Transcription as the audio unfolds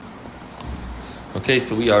Okay,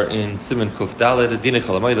 so we are in Siman Kuf Daled, דיני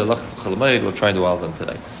hamoed, halachas hamoed. We'll try and do all of them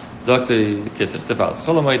today. Zakti Kitzer Sifal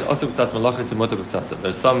hamoed also b'tzas malachas and mutar b'tzas.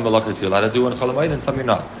 There's some malachas you're allowed to do on hamoed and some you're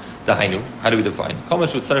not. Dahainu, how do we define?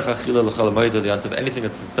 Kamash utzarich achila l'hamoed or the yantav, anything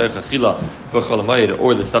that's utzarich achila for hamoed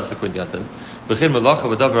or the subsequent yantav. B'chin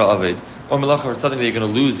malacha v'davra aved, or malacha or something that you're going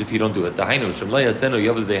to lose if you don't do it. Dahainu shemlei asenu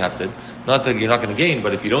yavud they have said, not that you're not going to gain,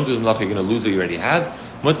 but if you don't do the malacha, you're going to lose what you already have.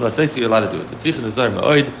 Mutar l'seisi, you're allowed to do it. Tzichin nizar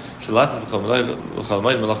ma'od shalasas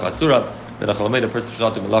b'hamoed malacha asura. Then a hamoed, a person should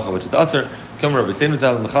not do malacha which is asur. Come Rabbi Siman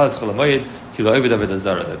zal mechalas hamoed kilo ovid avodah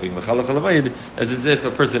zara. That being mechalach hamoed as if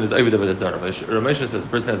a person is ovid avodah zara. Ramesh says a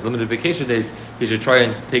person has limited vacation days, he should try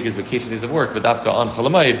and take his vacation days of work, but dafka on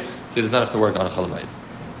hamoed, so he does not have to work on hamoed.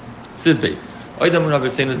 Sid base. Oidam Rabbi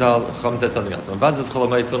Siman zal Chum said something else. Mevazas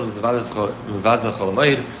hamoed, son of mevazas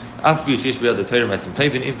hamoed. After sheesh biyad the Torah masim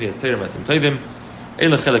tovim, if he has Torah masim tovim. Is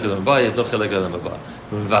no what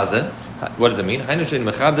does it mean? There's not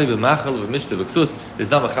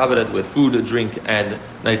mechabedet with food, drink, and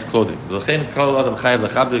nice clothing. To be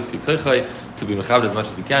mechabedet as much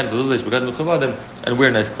as you can, and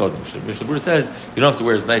wear nice clothing. Mishnah Berurah says you don't have to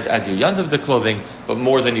wear as nice as you yantav the clothing, but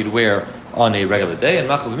more than you'd wear on a regular day. And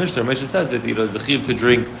Machav Mishnah, Ramesh says that it's zachiv to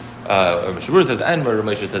drink. Mishnah Berurah says, and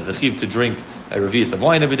Ramesh says zachiv to drink a revius of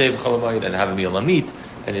wine every day of chalamayid and have a meal on meat.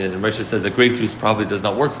 And Ramesh says that grape juice probably does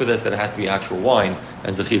not work for this, that it has to be actual wine,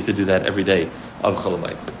 and zachiv to do that every day of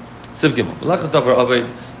chalamayid. Siv Gimel, Malachas davar aved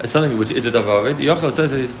is something which is a davar aved. Yochel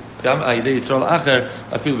says is Yam Ayidei Yisrael Acher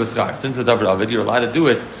Afil B'Schar. Since a davar aved, you're allowed to do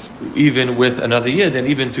it even with another yid, and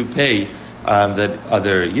even to pay that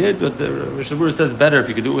other yid. But Mishnah Berurah says better if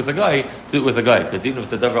you could do it with a guy, do it with a guy, because even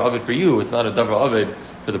if it's a davar aved for you, it's not a davar aved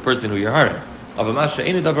for the person who you're hiring. But if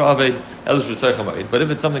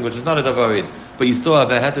it's something which is not a davar aved, but you still have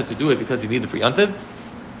a heter to do it because you need it for yantiv,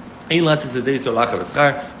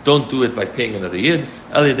 don't do it by paying another yid.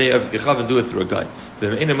 Do it through a guy.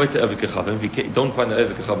 If you don't find an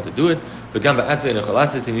to do it,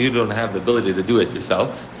 and you don't have the ability to do it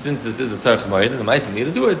yourself, since this is a tzarech hamoed and the ma'asim need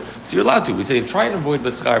to do it, so you're allowed to. We say try and avoid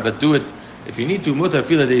b'schar, but do it if you need to. Mutar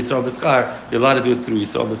fila de Yisrael b'schar, you're allowed to do it through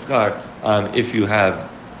Yisrael b'schar if you have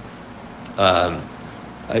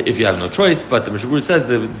no choice. But the Mishnah Berurah says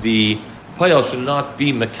that the payal should not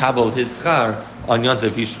be makabel his schar on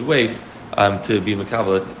yantav. He should wait to be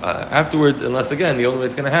makabel it afterwards, unless again the only way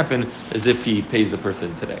it's going to happen is if he pays the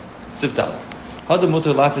person today. Siftal. How the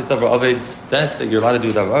mutar lasis davar aved? That's that you're allowed to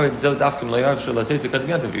do davar aved. Zel dafkim layav shel lasis kat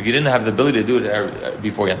yantav. If you didn't have the ability to do it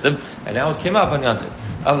before yantav, and now it came up on yantav.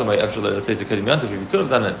 Avlamay shel lasis kat yantav. If you could have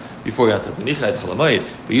done it before yantav, v'nicha chalamayid,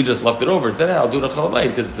 but you just left it over and said, "I'll do it on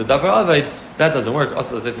chalamayid because it's a davar aved." That doesn't work.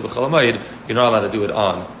 Also, lasis b'chalamayid, you're not allowed to do it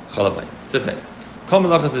on chalamayid. Sifei. All the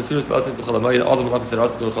malachas that are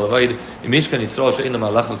also doing chalamayid, in Mishkan Yisrael she'in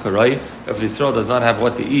l'malacha karai. If Yisrael does not have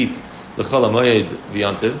what to eat, the chalamayid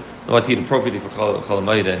v'yantiv, what to eat appropriately for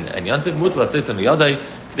chalamayid and yantiv, mutla sesan v'yadai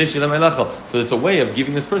k'desh l'malacha. So it's a way of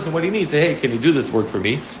giving this person what he needs. Say, hey, can you do this work for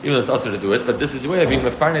me? Even though it's usher to do it, but this is a way of being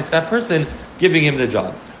mefarnes that person, giving him the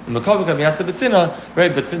job. Right,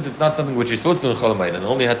 but since it's not something which you're supposed to do in chalamayid, and the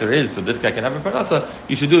only heter is so this guy can have a parnasa,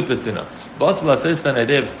 you should do it b'tzina.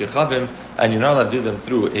 And you're not allowed to do them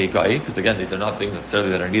through a guy, because again, these are not things necessarily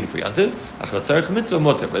that are needed for yantiv. But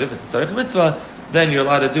if it's a tzarech mitzvah, then you're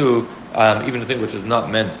allowed to do even a thing which is not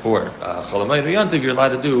meant for chalamayid or yantiv, you're allowed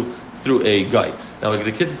to do through a guy. Now, like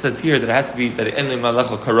the Kitzur says here that it has to be that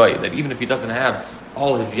even if he doesn't have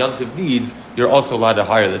all his yantiv needs, you're also allowed to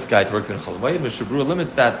hire this guy to work in chalamayid. Mishnah Berurah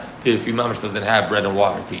limits that to if he mamash doesn't have bread and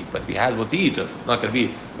water to eat. But if he has what to eat, just it's not going to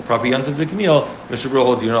be a proper yantiv meal. Mishnah Berurah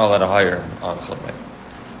holds you're not allowed to hire him on chalamayid.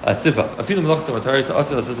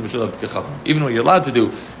 Even what you're allowed to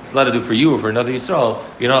do, it's allowed to do for you or for another Yisrael.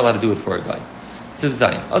 You're not allowed to do it for a guy.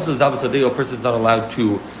 Also, a person is not allowed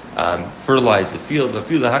to fertilize his field.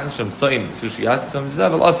 Even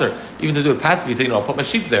to do it passively, say, I'll put my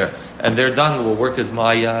sheep there, and their dung will work as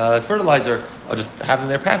my fertilizer. I'll just have them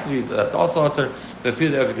there passively. That's also asr.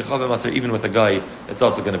 Even with a guy, it's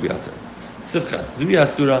also going to be asr.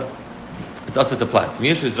 It's also to plant.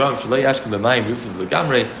 If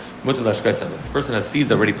the person has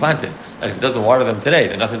seeds already planted, and if he doesn't water them today,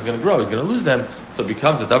 then nothing's going to grow. He's going to lose them, so it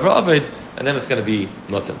becomes a davar aved, and then it's going to be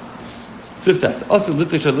notam. Siftas. Also, you're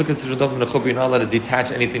not allowed to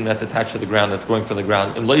detach anything that's attached to the ground, that's growing from the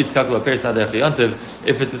ground.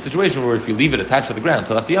 If it's a situation where if you leave it attached to the ground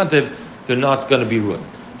till after yantiv, they're not going to be ruined.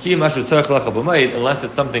 Unless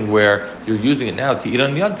it's something where you're using it now to eat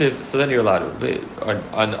on yantiv, so then you're allowed to.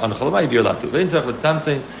 On chalamayid, you're allowed to. You don't have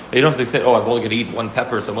to say, I'm only going to eat one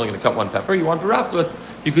pepper, so I'm only going to cut one pepper. You want paraflos,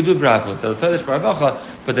 you could do bravo. So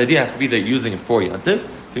but the idea has to be that you're using it for yantiv.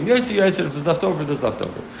 If it's left over, there's left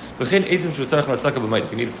over. If you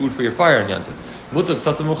need food for your fire in yantiv,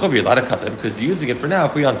 you're allowed to cut them because you're using it for now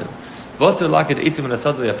for yantiv. You're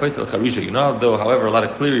not, though, however, allowed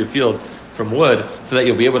to clear your field from wood so that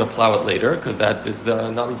you'll be able to plow it later, because that is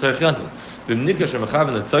not l'tzarech yantiv.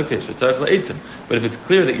 But if it's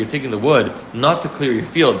clear that you're taking the wood not to clear your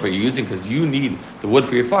field, but you're using because you need the wood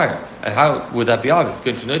for your fire, and how would that be obvious? Do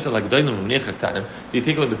you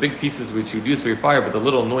take away the big pieces which you use for your fire, but the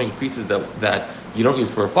little annoying pieces that you don't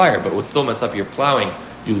use for a fire, but would still mess up your plowing,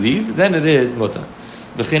 you leave? Then it is mutar.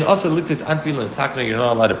 You're not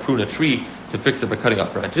allowed to prune a tree to fix it by cutting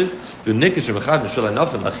off branches. But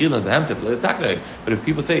if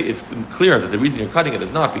people say it's clear that the reason you're cutting it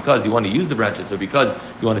is not because you want to use the branches, but because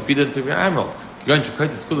you want to feed it to your animal, that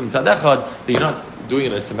you're not doing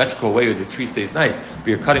it in a symmetrical way where the tree stays nice, but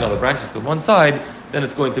you're cutting all the branches to one side, then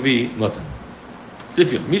it's going to be mutar.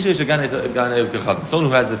 Someone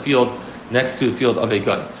who has a field next to the field of a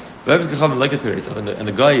gun. And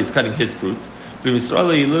the guy is cutting his fruits. You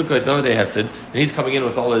look at they have said, and he's coming in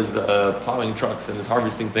with all his plowing trucks and his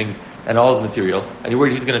harvesting things and all his material, and you're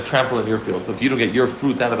worried he's going to trample in your field. So if you don't get your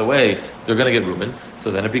fruit out of the way, they're going to get ruined. So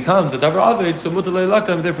then it becomes a davar aved. So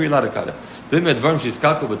therefore you're allowed to cut it.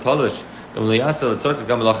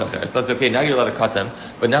 So that's okay. Now you're allowed to cut them.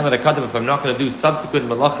 But now that I cut them, if I'm not going to do subsequent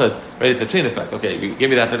malachas, right, it's a chain effect. Okay, you give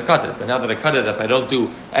me that to cut it. But now that I cut it, if I don't do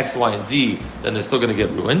X, Y, and Z, then they're still going to get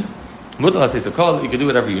ruined. You can do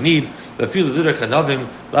whatever you need. Even if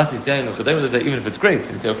it's grapes,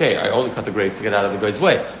 and you say, okay, I only cut the grapes to get out of the guy's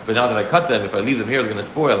way. But now that I cut them, if I leave them here, they're going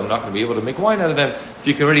to spoil. I'm not going to be able to make wine out of them. So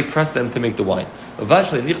you can already press them to make the wine. Again,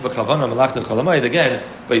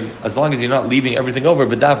 but as long as you're not leaving everything over,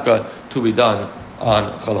 bedavka to be done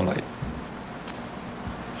on cholamayid.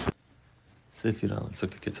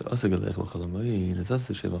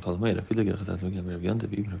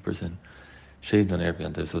 Even if a person shaved on Erev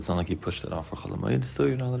Yantiv, so it's not like he pushed it off for cholamayid, still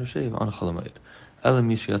you're not allowed to shave on cholamayid.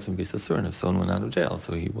 And if someone went out of jail,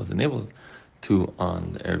 so he wasn't able to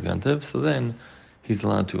on Erev Yantiv, so then he's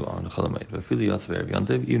allowed to on cholamayid. But even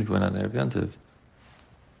if he went out on Erev Yantiv,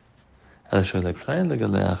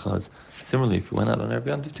 similarly, if he went out on Erev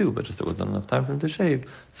Yantiv too, but just there wasn't enough time for him to shave,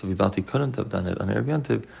 so if he felt he couldn't have done it on Erev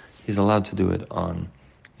Yantiv, he's allowed to do it on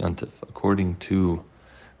Yantiv. According to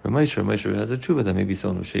Ramesha has a tshuva that maybe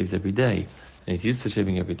someone who shaves every day, and he's used to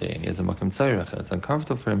shaving every day, and he has a makam tzairach, and it's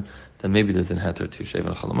uncomfortable for him, then maybe there's an heter to shave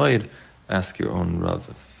on cholamayid. Ask your own Rav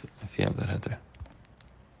if you have that heter.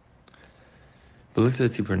 But look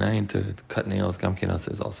at Tzipur 9 to cut nails, gamkin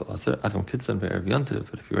asa is also asa. Acham kitzan be'erev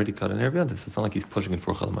yantiv, but if you already cut an erev yantiv, so it's not like he's pushing it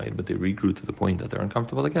for cholamayid, but they regrew to the point that they're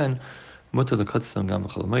uncomfortable again. Mutar the katzan gam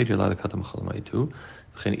cholamayid, you're allowed to cut them cholamayid too.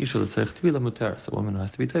 V'chein isha l'tzarech tvila mutar, so a woman who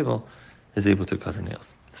has to be table is able to cut her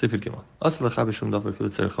nails. Sifid Gimel.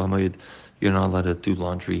 You're not allowed to do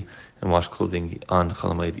laundry and wash clothing on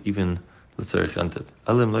cholamayid, even l'tzarech yantiv.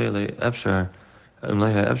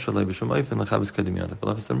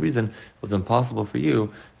 But for some reason, it was impossible for you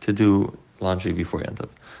to do laundry before yantiv.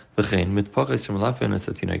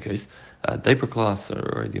 Diaper cloths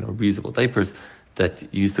or reusable diapers that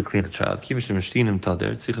you use to clean a child.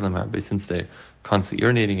 Since they're constantly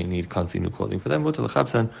urinating and need constantly new clothing for them,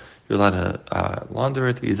 you're allowed to launder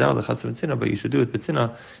it, but you should do it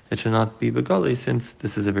b'tzina. It should not be begali, since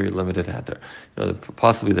this is a very limited heter.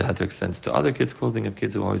 Possibly the heter extends to other kids' clothing of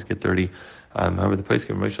kids who always get dirty. However, the place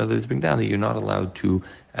others bring down that you're not allowed to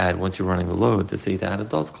add, once you're running the load, to say to add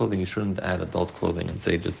adult clothing. You shouldn't add adult clothing and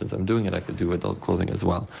say, just since I'm doing it, I could do adult clothing as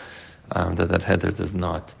well. That heter does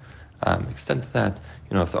not extend to that.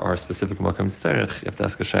 If there are specific makam tzarech, you have to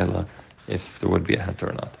ask a shayla if there would be a heter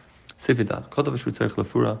or not. Sifidan, kodav shu tzarech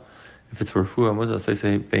lefura. If it's for refuah,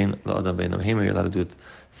 you're allowed to do it,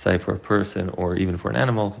 say, for a person or even for an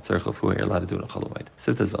animal. If it's tzarech lefura, you're allowed to do it on cholamayid.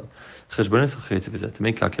 Siftazal, to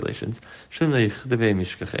make calculations.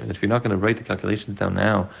 If you're not going to write the calculations down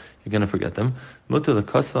now, you're going to forget them. So if you're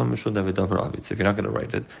not going to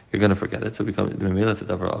write it, you're going to forget it. So it becomes the it's a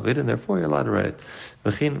davar avid, and therefore you're allowed to write it.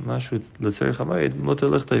 And something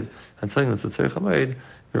that's a tzarech hamoed,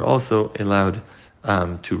 you're also allowed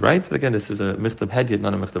to write, but again, this is a michtav hedyet,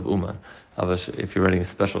 not a michtav uman. If you're writing a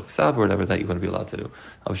special ksav or whatever, that you're going to be allowed to do.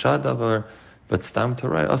 But stam to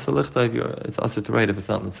write, also lichtav, it's also to write if it's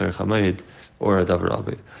not l'tzarech hamoed or a davar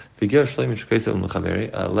abed. A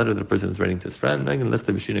letter that the person is writing to his friend, you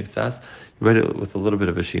write it with a little bit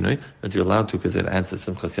of a shinoi, as you're allowed to, because it adds to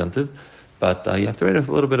simchas yantiv. But you have to write it with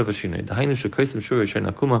a little bit of a shinoi.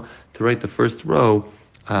 To write the first row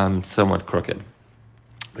somewhat crooked.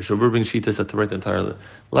 Mishabur brings Shita said to write the entire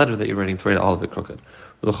letter that you're writing, to write all of it crooked.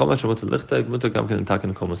 And if you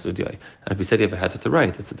said you have a heter to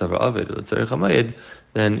write, it's a davar of it, hamoed,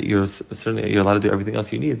 then you're allowed to do everything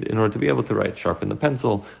else you need in order to be able to write. Sharpen the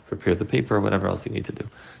pencil, prepare the paper, whatever else you need to do.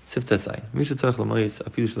 Sifta sign.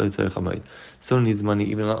 Someone needs money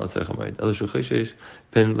even not hamoed.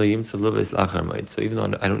 So even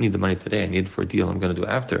though I don't need the money today, I need it for a deal I'm going to do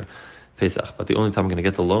after Pesach, but the only time I'm going to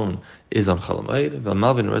get the loan is on Chol Hamoed. And the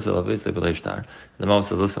Malvin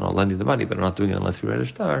says, listen, I'll lend you the money, but I'm not doing it unless you write a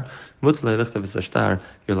shtar. You're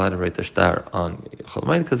allowed to write the shtar on Chol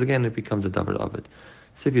Hamoed, because again, it becomes a davar of it.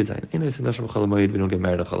 We don't get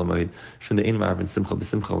married on Chol Hamoed.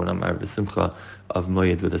 We're not married the simcha of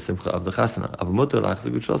moed with the simcha of the chasana.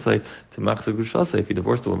 If you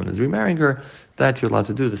divorce the woman and is remarrying her, that you're allowed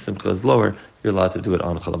to do. The simcha is lower. You're allowed to do it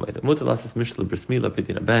on Chol Hamoed. You're allowed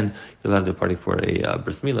to do a party for a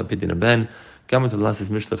bris milah, pidin ben.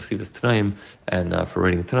 And for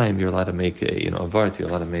writing Tanaim, you're allowed to make a vart. You're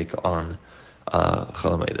allowed to make on Chol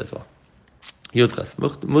Hamoed as well. You're allowed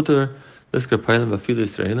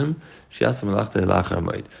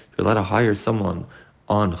to hire someone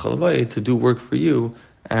on Chol Hamoed to do work for you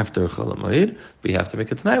after Chol Hamoed, but you have to make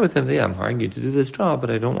a Tanai with him. Yeah, I'm hiring you to do this job, but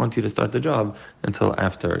I don't want you to start the job until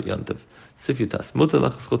after Yontiv. Sifyutas.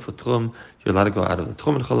 You're allowed to go out of the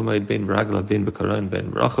Tchum and Chol Hamoed, bein b'ragla, bein b'karon,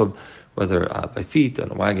 bein b'rachav, whether by feet, on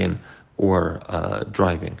a wagon, or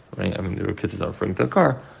driving. Right? I mean, the kids are not referring to a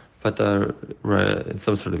car, but in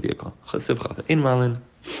some sort of vehicle.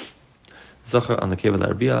 Zachar on the Keval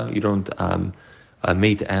Arabia, you don't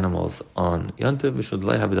mate animals on Yantiv. We should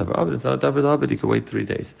have a davar of it. It's not a davar of it. You can wait 3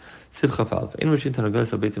 days. Silcha falv. In Rishon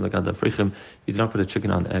Tanagas, Beitzim Laganda Frichem, you do not put a chicken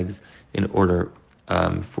on eggs in order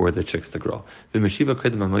for the chicks to grow. But if you put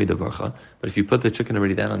the chicken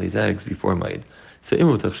already down on these eggs before Moed, so if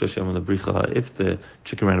the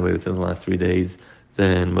chicken ran away within the last 3 days,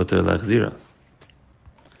 then Moter Lachzira,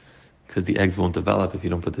 because the eggs won't develop if you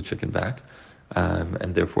don't put the chicken back.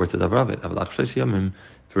 And therefore it's a davar of it. If it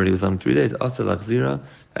already was on 3 days, also lachzira,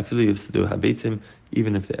 I feel you have to do habetzim,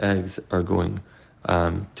 even if the eggs are going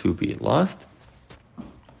to be lost.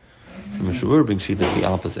 Mishabur brings Shita the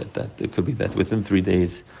opposite, that it could be that within 3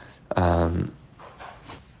 days,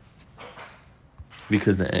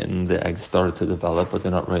 because the eggs started to develop, but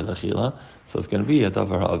they're not right lachila, so it's going to be a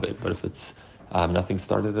davar of it. But if it's nothing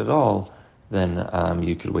started at all, then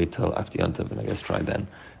you could wait till after Yantav and I guess try then.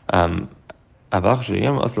 Also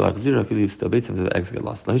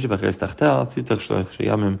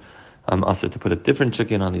to put a different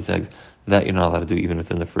chicken on these eggs, that you're not allowed to do even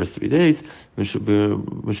within the first 3 days.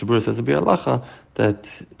 Mishabur says that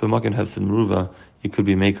b'magen hefsin meruva, you could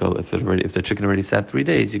be makel if the chicken already sat 3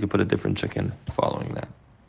 days, you could put a different chicken following that.